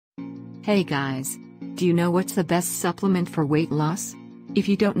Hey guys! Do you know what's the best supplement for weight loss? If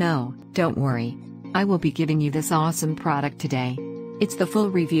you don't know, don't worry. I will be giving you this awesome product today. It's the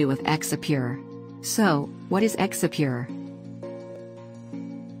full review of Exipure. So, what is Exipure?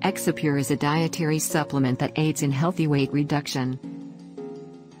 Exipure is a dietary supplement that aids in healthy weight reduction.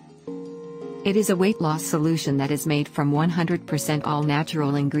 It is a weight loss solution that is made from 100%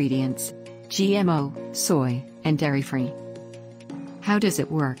 all-natural ingredients, GMO, soy, and dairy-free. How does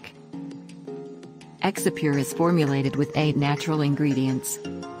it work? Exipure is formulated with 8 natural ingredients: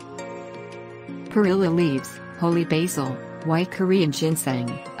 perilla leaves, holy basil, white Korean ginseng,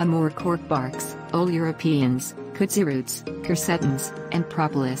 amur cork barks, Ole Europeans, kudzu roots, quercetins, and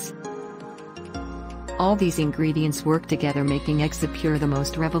propolis. All these ingredients work together, making Exipure the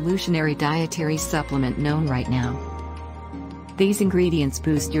most revolutionary dietary supplement known right now. These ingredients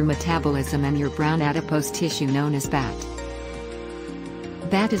boost your metabolism and your brown adipose tissue known as fat.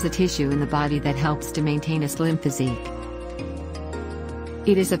 Fat is a tissue in the body that helps to maintain a slim physique.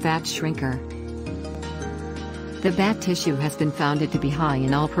 It is a fat shrinker. The fat tissue has been found to be high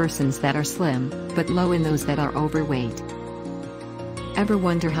in all persons that are slim, but low in those that are overweight. Ever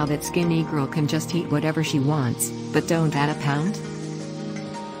wonder how that skinny girl can just eat whatever she wants, but don't add a pound?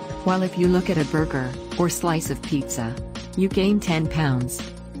 While if you look at a burger, or slice of pizza, you gain 10 pounds.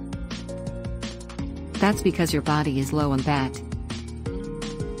 That's because your body is low on fat.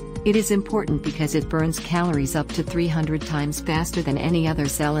 It is important because it burns calories up to 300 times faster than any other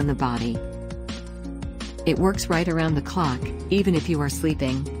cell in the body. It works right around the clock, even if you are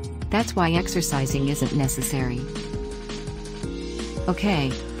sleeping. That's why exercising isn't necessary.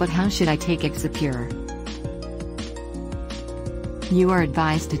 Okay, but how should I take Exipure? You are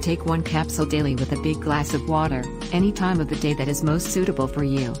advised to take 1 capsule daily with a big glass of water, any time of the day that is most suitable for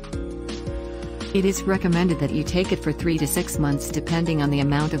you. It is recommended that you take it for 3 to 6 months depending on the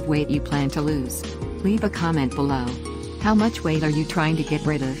amount of weight you plan to lose. Leave a comment below. How much weight are you trying to get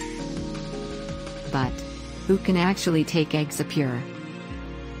rid of? But who can actually take Exipure?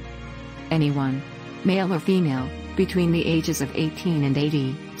 Anyone, male or female, between the ages of 18 and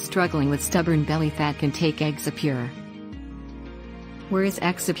 80, struggling with stubborn belly fat can take Exipure. Where is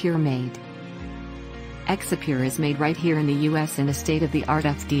Exipure made? Exipure is made right here in the US in a state-of-the-art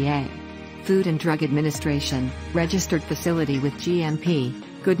FDA, Food and Drug Administration, registered facility with GMP,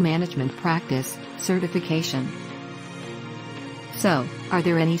 Good Management Practice, certification. So, are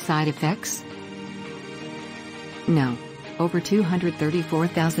there any side effects? No. Over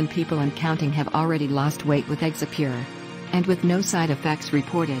 234,000 people and counting have already lost weight with Exipure. And with no side effects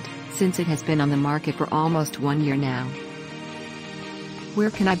reported, since it has been on the market for almost 1 year now.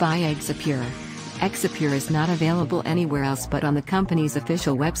 Where can I buy Exipure? Exipure is not available anywhere else but on the company's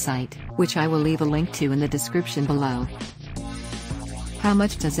official website, which I will leave a link to in the description below. How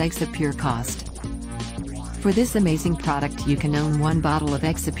much does Exipure cost? For this amazing product you can own 1 bottle of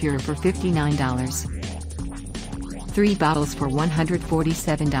Exipure for $59. 3 bottles for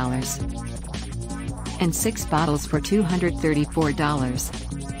 $147. And 6 bottles for $234.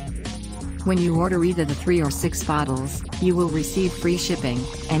 When you order either the 3 or 6 bottles, you will receive free shipping,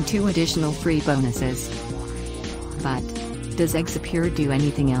 and 2 additional free bonuses. But does Exipure do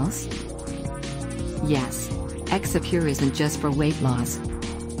anything else? Yes. Exipure isn't just for weight loss.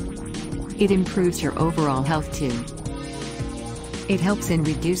 It improves your overall health too. It helps in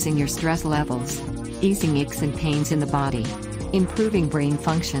reducing your stress levels, easing aches and pains in the body, improving brain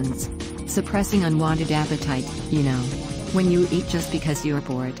functions, suppressing unwanted appetite, when you eat just because you're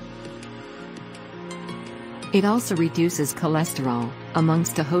bored. It also reduces cholesterol,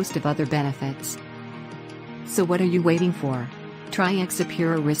 amongst a host of other benefits. So what are you waiting for? Try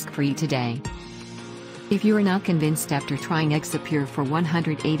Exipure risk-free today. If you are not convinced after trying Exipure for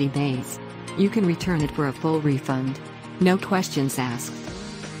 180 days, you can return it for a full refund. No questions asked.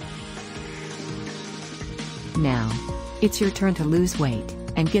 Now, it's your turn to lose weight,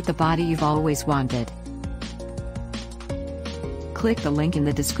 and get the body you've always wanted. Click the link in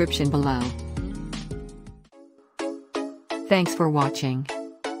the description below. Thanks for watching.